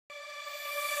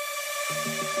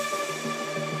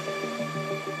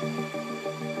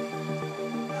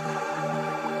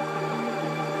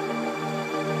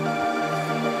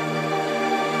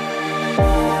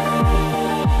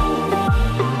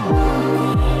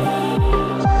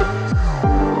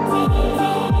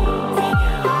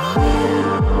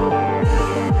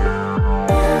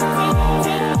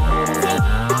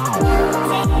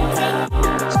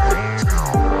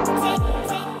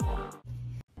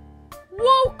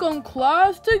Welcome,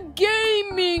 class, to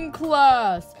gaming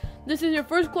class. This is your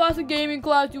first class of gaming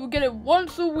class. You will get it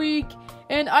once a week,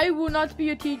 and I will not be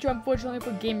your teacher, unfortunately,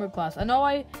 for gamer class. I know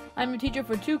I'm a teacher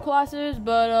for 2 classes,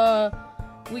 but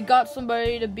we got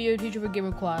somebody to be a teacher for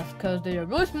gamer class because they are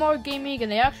really smart at gaming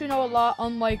and they actually know a lot,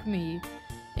 unlike me.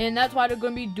 And that's why they're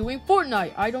going to be doing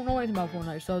Fortnite. I don't know anything about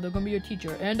Fortnite, so they're going to be your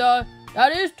teacher. And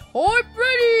that is Toy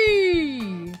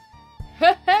Freddy.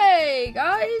 Hey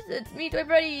guys, it's me, Toy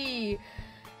Freddy.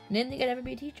 Didn't think I'd ever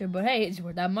be a teacher, but hey, it's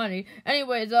worth that money.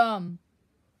 Anyways,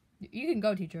 you can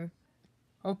go, teacher.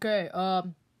 Okay,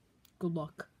 good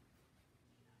luck.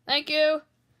 Thank you.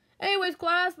 Anyways,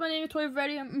 class, my name is Toy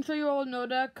Freddy. I'm sure you all know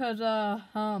that, cause I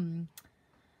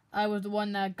was the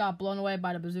one that got blown away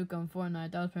by the bazooka in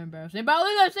Fortnite. That was pretty embarrassing. But at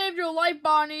least I saved your life,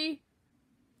 Bonnie.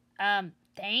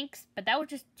 Thanks, but that was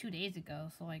just 2 days ago,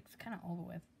 so like it's kind of over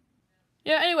with.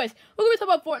 Yeah. Anyways, we're gonna talk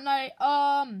about Fortnite.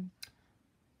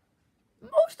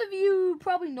 Most of you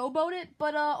probably know about it,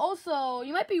 but also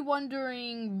you might be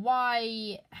wondering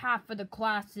why half of the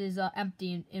class is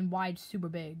empty and why it's super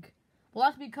big. Well,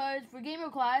 that's because for gamer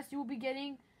class you will be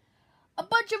getting a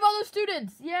bunch of other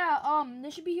students. Yeah, they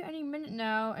should be here any minute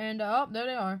now, and oh, there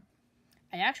they are.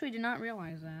 I actually did not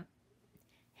realize that.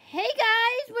 Hey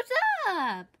guys, what's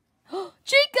up?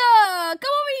 Chica,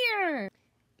 come over here.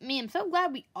 Man, I'm so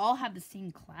glad we all have the same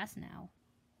class now.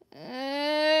 I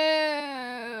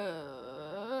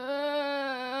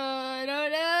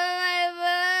don't know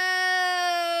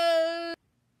my phone.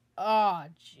 Oh,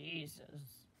 Jesus.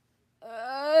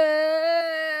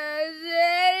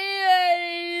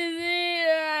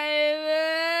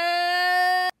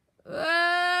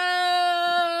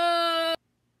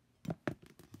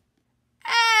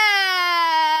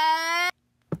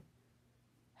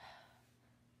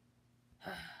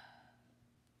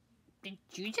 Did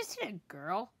you just hit a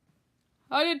girl?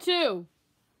 I did too.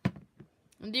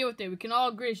 And deal with it. We can all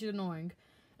agree she's annoying.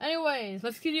 Anyways,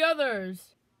 let's see the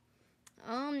others.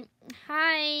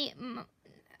 Hi.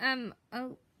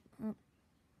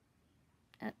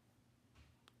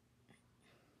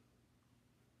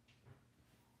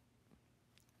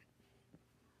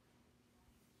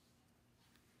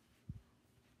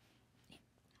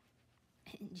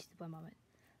 Just one moment.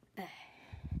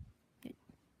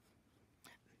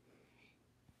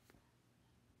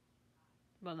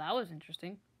 Well, that was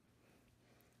interesting.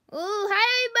 Oh,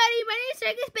 hi everybody. My name is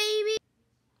Circus Baby.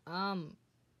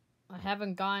 I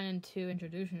haven't gotten into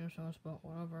introducing yourselves, but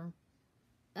whatever.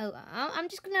 Oh, I'm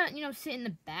just gonna, sit in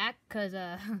the back, because,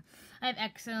 I have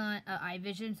excellent eye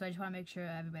vision, so I just want to make sure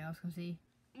everybody else can see.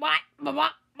 Hi,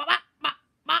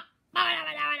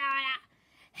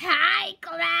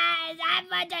 class! I'm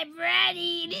Toy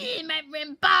Freddy! This is my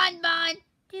friend Bon Bon!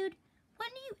 Dude, when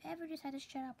do you ever decide to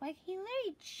shut up? Like, he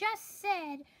literally just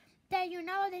said that you're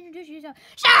not allowed to introduce yourself.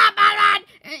 Shut up, Bon Bon!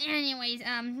 Anyways,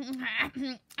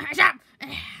 shut up!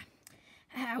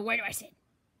 Where do I sit?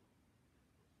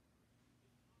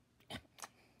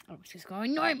 Oh, it's just gonna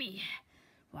ignore me.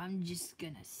 Well, I'm just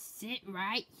gonna sit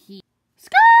right here.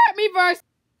 Skirt me first!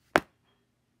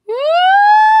 Woo!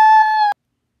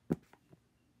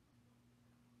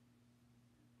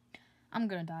 I'm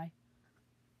gonna die.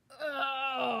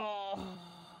 Oh.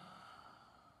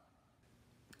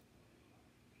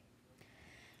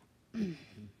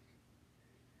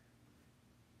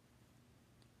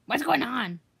 What's going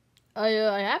on? I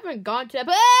haven't gone to.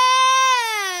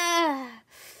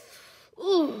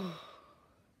 Ooh.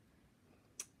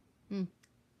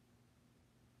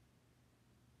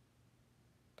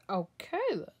 Okay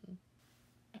then.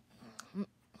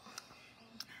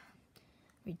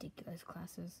 Ridiculous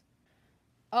classes.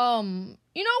 You know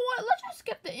what? Let's just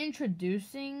skip the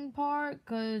introducing part,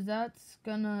 cause that's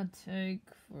gonna take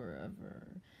forever.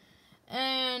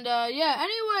 And yeah.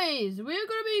 Anyways, we're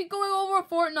gonna be going over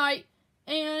Fortnite,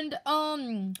 and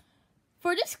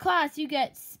for this class you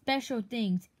get special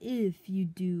things if you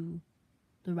do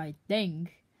the right thing.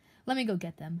 Let me go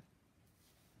get them.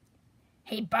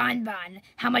 Hey, Bon Bon,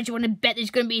 how much you want to bet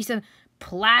there's gonna be some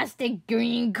plastic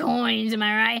green coins? Am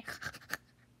I right?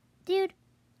 Dude.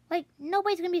 Like,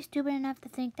 nobody's gonna be stupid enough to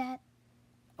think that.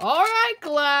 Alright,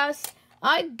 class.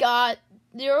 I got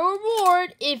Your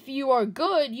reward, if you are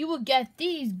good, you will get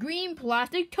these green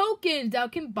plastic tokens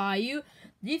that can buy you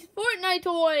these Fortnite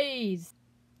toys.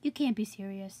 You can't be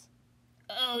serious.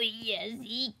 Oh, yes,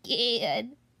 he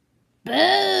can.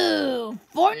 Boo!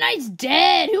 Fortnite's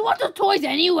dead. Who wants the toys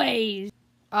anyways?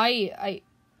 I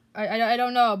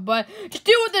don't know, but just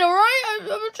deal with it, alright? I'm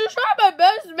just trying my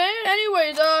best, man.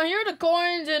 Anyways, here are the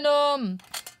coins, and,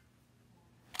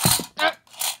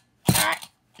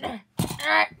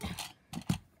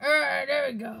 Alright, there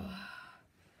we go.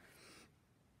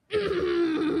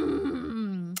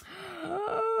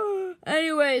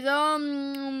 Anyways,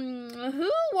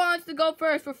 who wants to go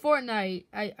first for Fortnite?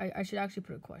 I should actually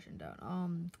put a question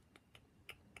down.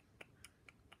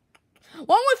 When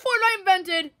was Fortnite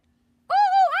invented? Oh,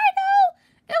 I know!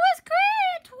 It was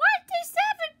great in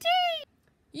 2017!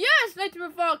 Yes,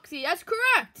 Nightmare Foxy, that's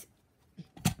correct.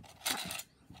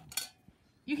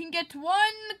 You can get 1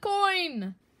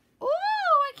 coin. Oh,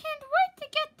 I can't wait to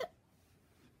get the...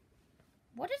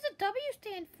 What does the W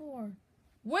stand for?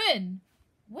 Win.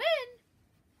 Win?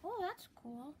 Oh, that's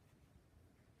cool.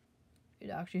 It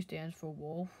actually stands for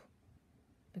wolf.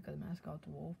 Because the mascot's a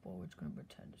wolf, but we're just going to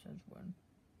pretend it says win.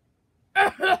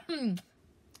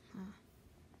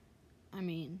 I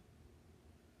mean,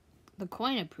 the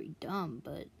coin are pretty dumb,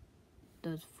 but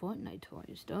those Fortnite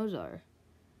toys, they're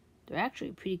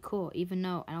actually pretty cool, even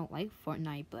though I don't like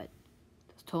Fortnite, but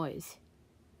those toys,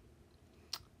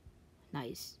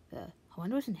 nice. I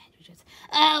wonder what's in the henchman chest.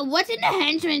 What's in the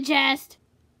henchman chest?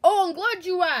 Oh, I'm glad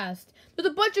you asked. There's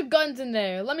a bunch of guns in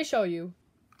there. Let me show you.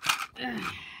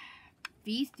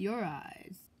 Feast your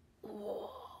eyes. Whoa.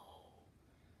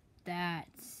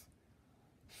 That's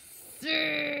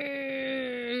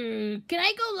sick. Can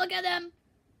I go look at them?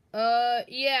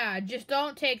 Yeah, just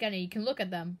don't take any. You can look at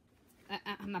them.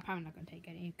 I'm probably not gonna take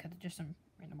any because it's just some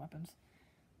random weapons.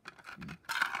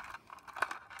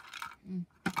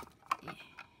 Yeah.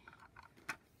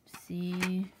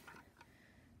 See.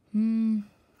 And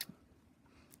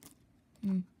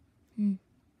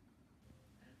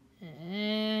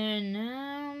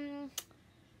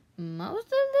most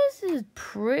of this is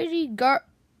pretty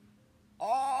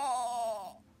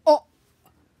Oh.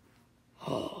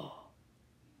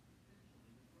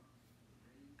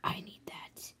 I need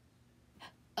that.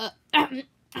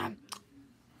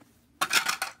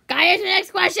 Guys, the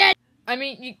next question. I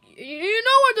mean, you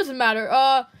know what? Doesn't matter.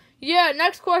 Yeah.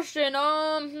 Next question.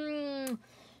 I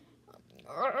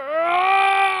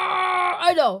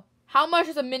know. How much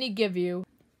does a mini give you?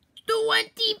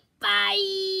 25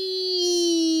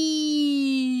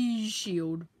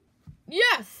 shield.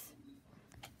 Yes.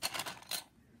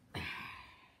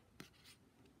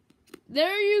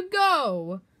 There you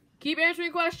go. Keep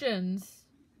answering questions.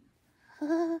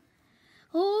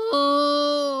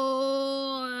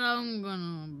 Oh, I'm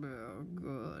gonna be a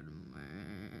good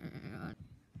man.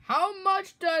 How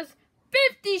much does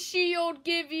 50 shield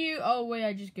give you? Oh, wait,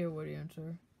 I just gave away the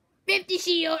answer. 50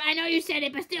 shield. I know you said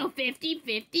it, but still 50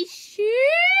 shield.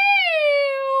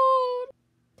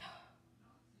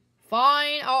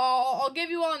 Fine, I'll give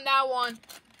you on that one.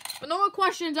 But no more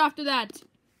questions after that.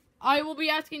 I will be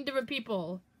asking different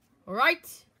people.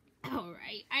 Alright?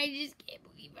 Alright. I just can't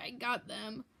believe I got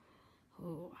them.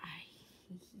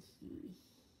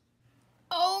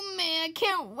 Oh man, I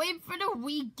can't wait for the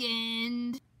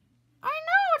weekend. I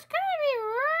know, it's gonna be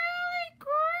really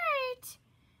great.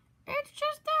 It's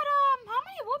just that, how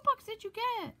many Robux did you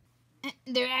get?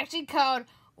 They're actually called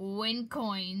Win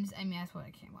Coins. I mean, that's what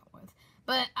I came up with.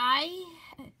 But I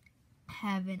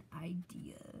have an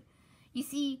idea. You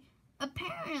see,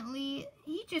 apparently,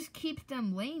 he just keeps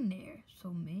them laying there. So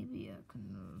maybe I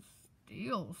can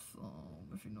steal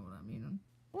some, if you know what I mean.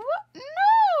 What? No,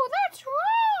 that's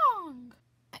wrong.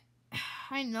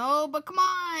 I know, but come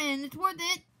on, it's worth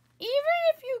it. Even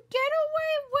if you get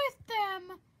away with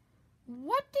them,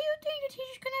 what do you think the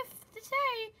teacher's gonna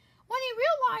say when he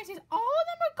realizes all of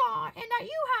them are gone and that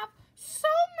you have so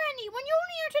many when you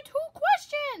only answered 2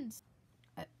 questions?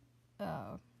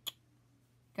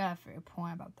 Got a fair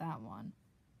point about that one.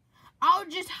 I'll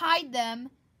just hide them,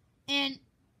 and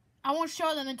I won't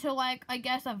show them until, like, I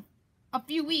guess a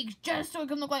few weeks, just so it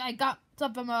can look like I got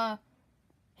stuff from,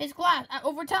 his class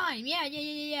over time.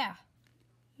 Yeah.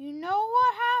 You know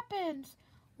what happens.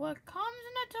 What comes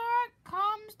in the dark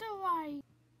comes to light.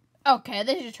 Okay,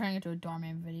 this is just turning into a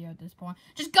Doorman video at this point.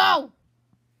 Just go!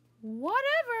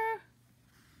 Whatever.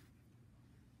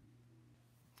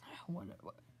 What?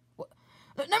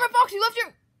 Never, Fox, you left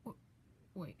your...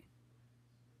 Wait.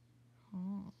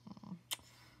 Oh.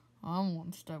 I'm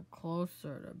one step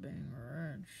closer to being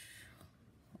rich.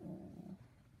 Oh.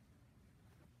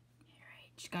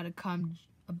 Just gotta come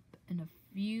in a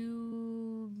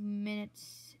few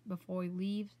minutes before he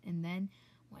leaves, and then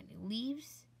when he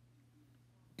leaves,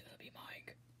 That'll be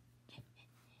Mike.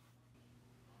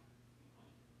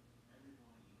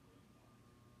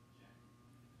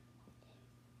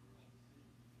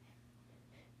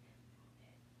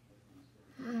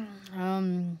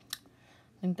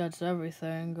 I think that's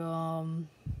everything.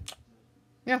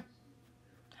 Yeah.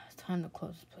 It's time to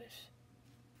close this place.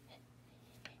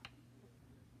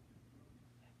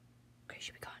 Okay,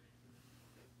 should be gone.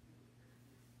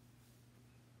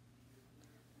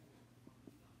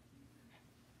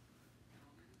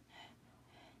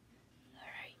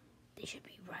 alright, they should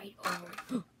be right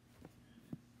over.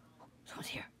 Someone's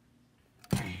here.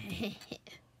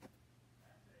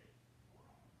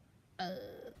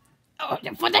 Oh,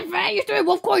 for the fact you're doing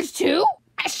wolf coins too?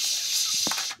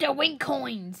 Shh, they're wing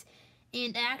coins.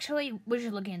 And actually, we're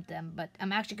just looking at them, but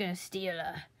I'm actually gonna steal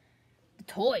the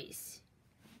toys.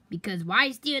 Because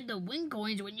why steal the wing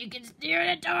coins when you can steal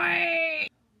the toys?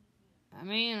 I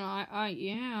mean, I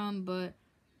am, but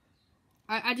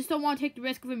I just don't want to take the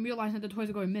risk of him realizing that the toys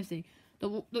are going missing.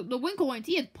 The wing coins,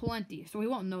 he has plenty, so he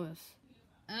won't notice.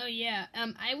 Oh yeah,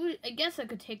 I guess I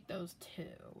could take those too.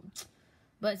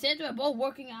 But since we're both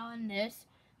working on this,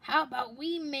 how about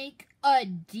we make a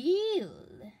deal?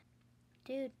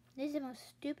 Dude, this is the most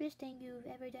stupidest thing you've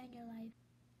ever done in your life.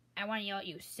 I want to yell at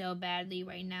you so badly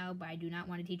right now, but I do not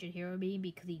want to teach a hero me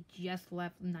because he just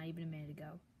left not even a minute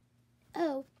ago.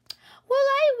 Oh. Well,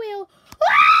 I will.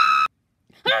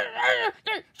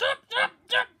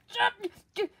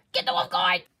 Get the wolf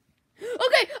coin!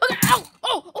 Okay, ow!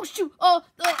 Oh, shoot!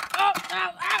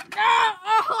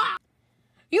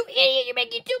 You idiot, you're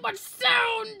making too much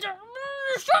sound!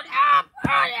 Shut up!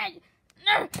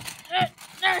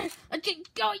 If I'm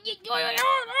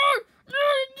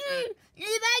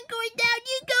going down,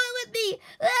 you going with me!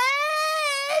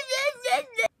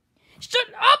 Shut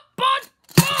up, Bon!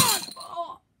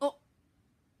 Oh.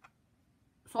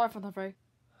 Sorry for that, Ray.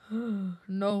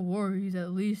 No worries,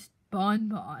 at least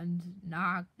Bonbon's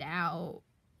knocked out.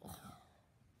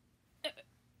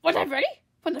 Was that ready?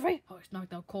 Was that ready? Oh, it's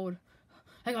knocked out cold.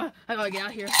 I gotta get out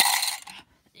of here.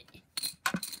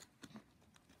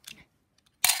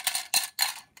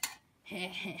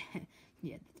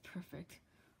 Yeah, that's perfect.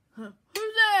 Who's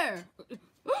there?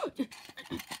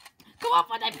 Come on,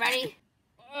 Fun Time Freddy!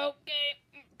 Okay,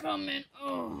 coming.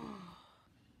 Oh.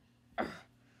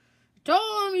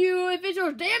 Told you, if it's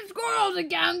those damn squirrels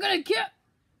again, I'm gonna kill.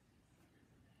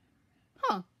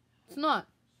 Huh? It's not.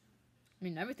 I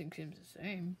mean, everything seems the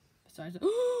same. Besides,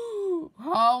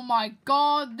 oh my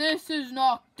God, this is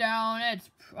knocked down. It's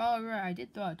right. I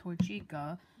did throw a toy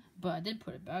Chica, but I did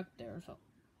put it back there. So,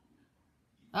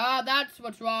 that's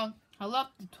what's wrong. I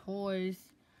left the toys.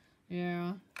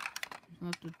 Yeah,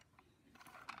 left the.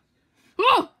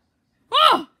 Oh!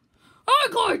 Oh! Oh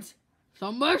my cards!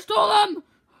 Somebody stole them!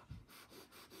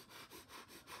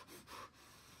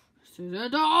 This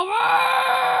isn't over!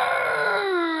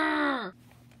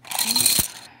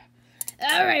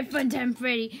 Alright, Fun Time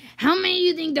Freddy, how many do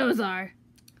you think those are?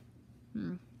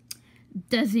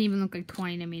 Doesn't even look like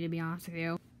 20 to me, to be honest with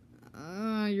you.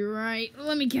 You're right.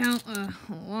 Let me count.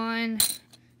 1,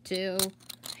 2,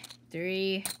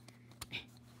 3,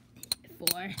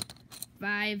 4,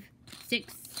 5,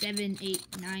 6, 7, 8,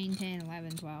 9, 10,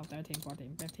 11, 12, 13,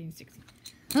 14, 15, 16.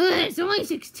 It's only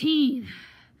 16.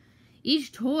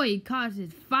 Each toy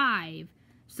costs 5.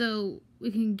 So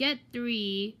we can get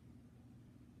 3,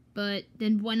 but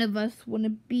then one of us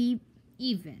wouldn't be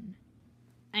even.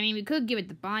 I mean, we could give it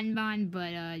to Bonbon,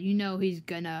 but you know he's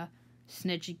gonna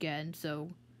snitch again, so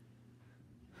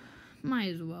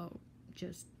might as well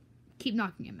just keep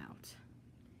knocking him out.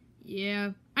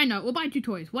 Yeah, I know. We'll buy 2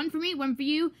 toys. One for me, one for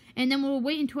you, and then we'll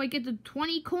wait until I get the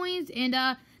 20 coins, and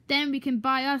then we can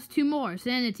buy us 2 more, so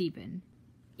then it's even.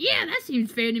 Yeah, that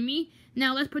seems fair to me.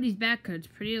 Now let's put these back because it's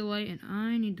pretty late and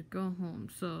I need to go home,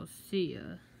 so see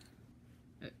ya.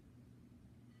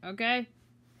 Okay.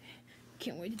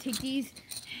 Can't wait to take these.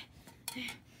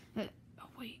 Oh,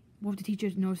 wait. What if the teacher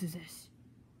notices this?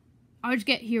 I'll just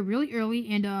get here really early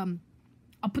and,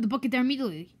 I'll put the bucket there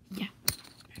immediately. Yeah.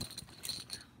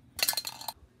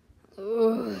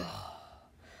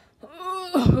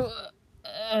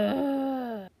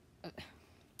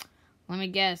 Let me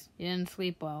guess, you didn't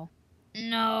sleep well.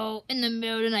 No, in the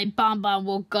middle of the night, Bonbon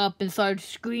woke up and started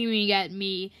screaming at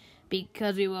me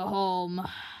because we were home.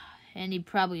 And he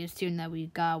probably assumed that we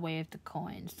got away with the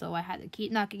coins, so I had to keep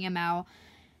knocking him out.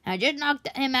 And I just knocked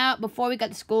him out before we got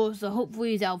to school, so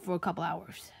hopefully he's out for a couple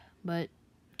hours. But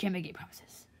can't make any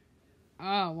promises.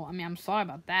 Oh, well, I mean, I'm sorry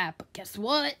about that, but Guess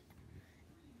what?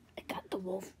 I got the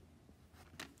wolf.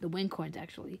 the win coins,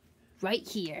 actually. Right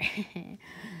here.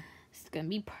 It's gonna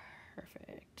be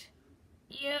perfect.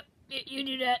 Yep, you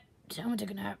do that. Someone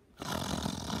took a nap.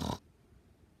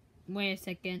 Wait a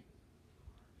second.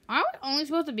 Aren't we only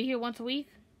supposed to be here once a week?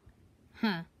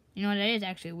 Huh. You know, that is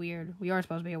actually weird. We are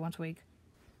supposed to be here once a week.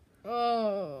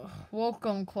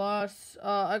 Welcome, class.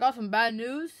 I got some bad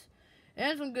news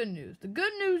and some good news. The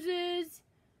good news is,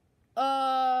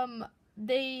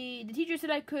 the teacher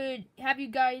said I could have you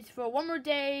guys for one more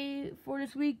day for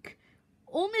this week.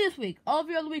 Only this week. All of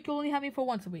your other week, you only have me for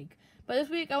once a week. But this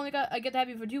week, I get to have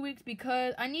you for 2 weeks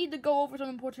because I need to go over some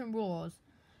important rules.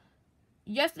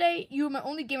 Yesterday, you were my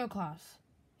only gamer class.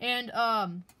 And,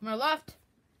 when I left,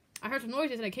 I heard some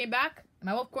noises and I came back, and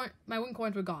my win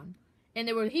coins were gone. And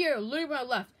they were here literally when I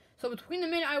left. So between the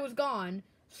minute I was gone,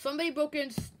 somebody broke in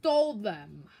and stole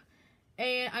them.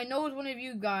 And I know it was one of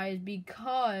you guys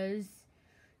because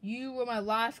you were my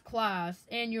last class,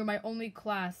 and you're my only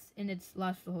class, and it's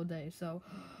lasted the whole day. So,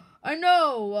 I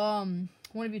know,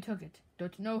 one of you took it.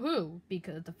 Don't know who,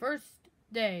 because it's the first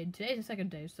day, today's the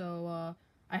second day, so,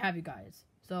 I have you guys.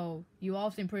 So, you all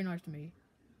seem pretty nice to me.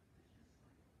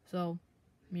 So,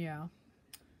 yeah.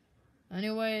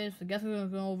 Anyways, I guess we're gonna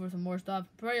go over some more stuff.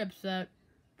 Pretty upset,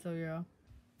 so yeah.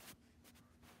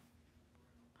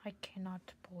 I cannot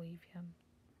believe him.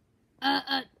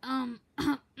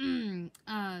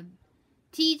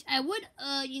 Teach, I would,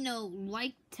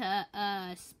 like to,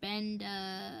 spend,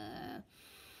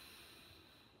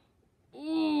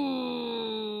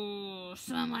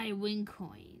 some of my win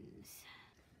coins.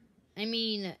 I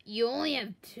mean, you only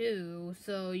have 2,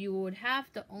 so you would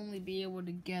have to only be able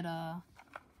to get a,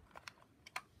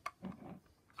 let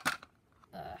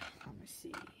me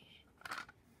see.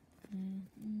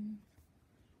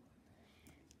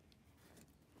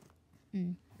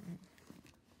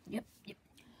 Yep.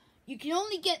 You can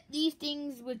only get these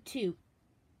things with 2.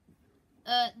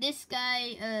 This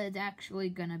guy is actually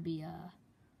gonna be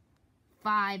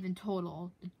 5 in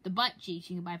total. The butt cheeks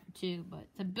you can buy for 2, but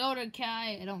the builder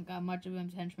guy, I don't got much of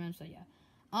him henchman, so yeah.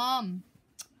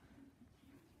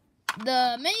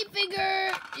 The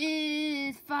minifigure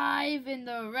is 5, and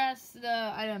the rest of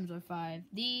the items are 5.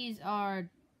 These are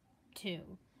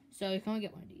 2, so you can only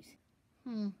get one of these.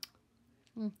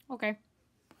 Okay.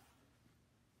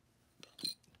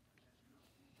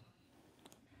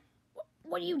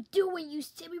 What are you doing? You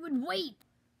said we would wait.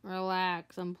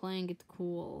 Relax, I'm playing it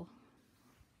cool.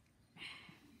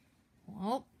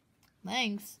 Well,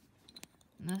 thanks.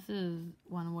 This is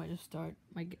one way to start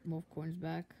my get more coins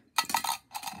back.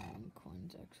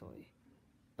 Coins, actually.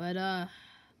 But,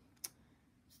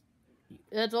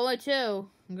 it's only 2.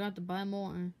 I'm gonna have to buy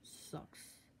more.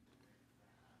 Sucks.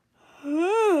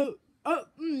 I'm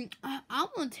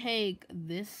gonna take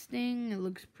this thing. It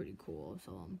looks pretty cool,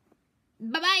 so,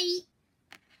 Bye-bye.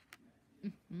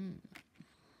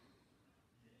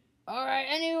 Alright,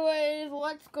 anyways,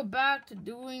 let's go back to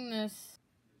doing this.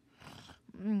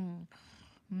 From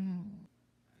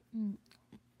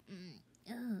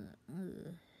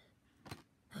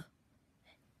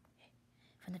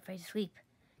the phrase asleep.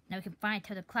 Now we can finally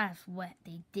tell the class what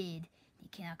they did. They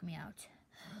can't knock me out.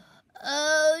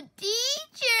 Oh,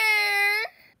 teacher!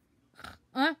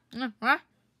 What?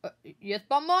 Yes,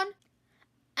 Bonbon?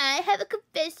 I have a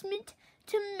confession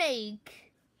to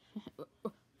make.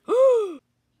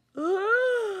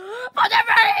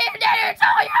 Whatever you did, it's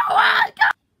all you want!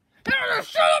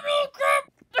 Shut up, you crap!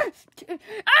 I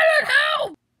don't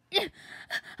help!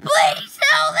 Please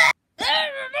help it!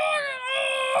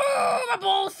 My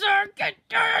balls, sir!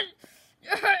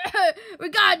 We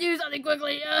gotta do something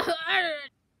quickly.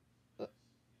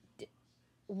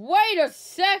 Wait a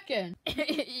second!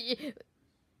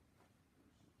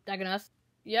 Dagonas?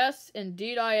 Yes,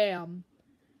 indeed I am.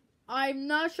 I'm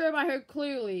not sure if I heard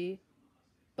clearly,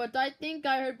 but I think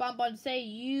I heard Bonbon say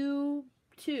you,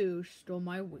 too, stole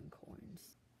my win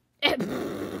coins.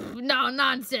 No,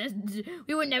 nonsense.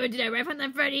 We would never do that, right,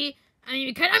 Freddy?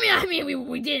 We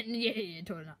didn't. Yeah,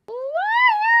 totally not.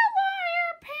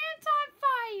 Liar, pants on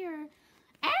fire.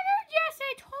 Edward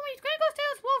yesterday told me he's gonna go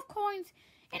steal his wolf coins,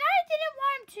 and I didn't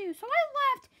want him to, so I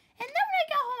left. And then when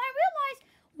I got home, I realized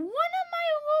one of my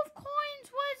wolf coins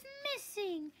was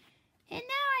missing. And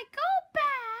now I go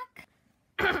back.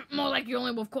 More like your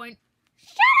only wolf coin.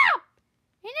 Shut up!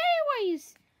 And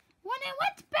anyways, when I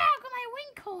went back with my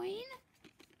win coin,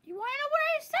 you wanna know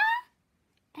what I saw?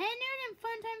 Ennard and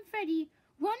Funtime Freddy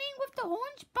running with the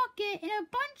orange bucket and a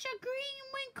bunch of green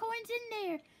win coins in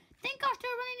there. Thank gosh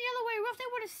they're running the other way, or else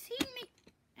they would have seen me.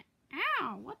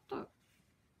 Ow, what the?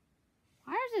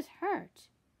 Why does this hurt?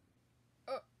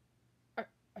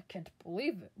 I can't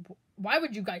believe it. Why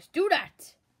would you guys do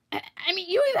that? I I mean,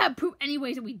 you even have proof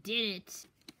anyways that we did it.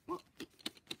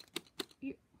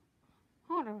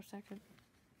 Hold on a second.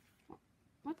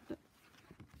 What the?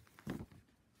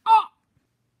 Uh-oh.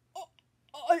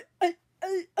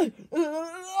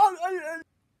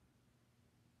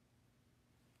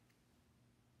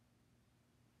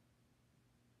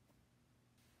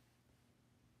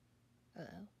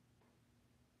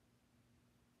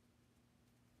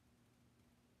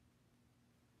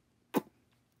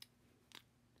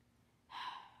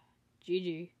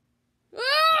 GG.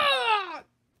 Ah!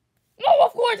 No,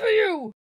 of course for you!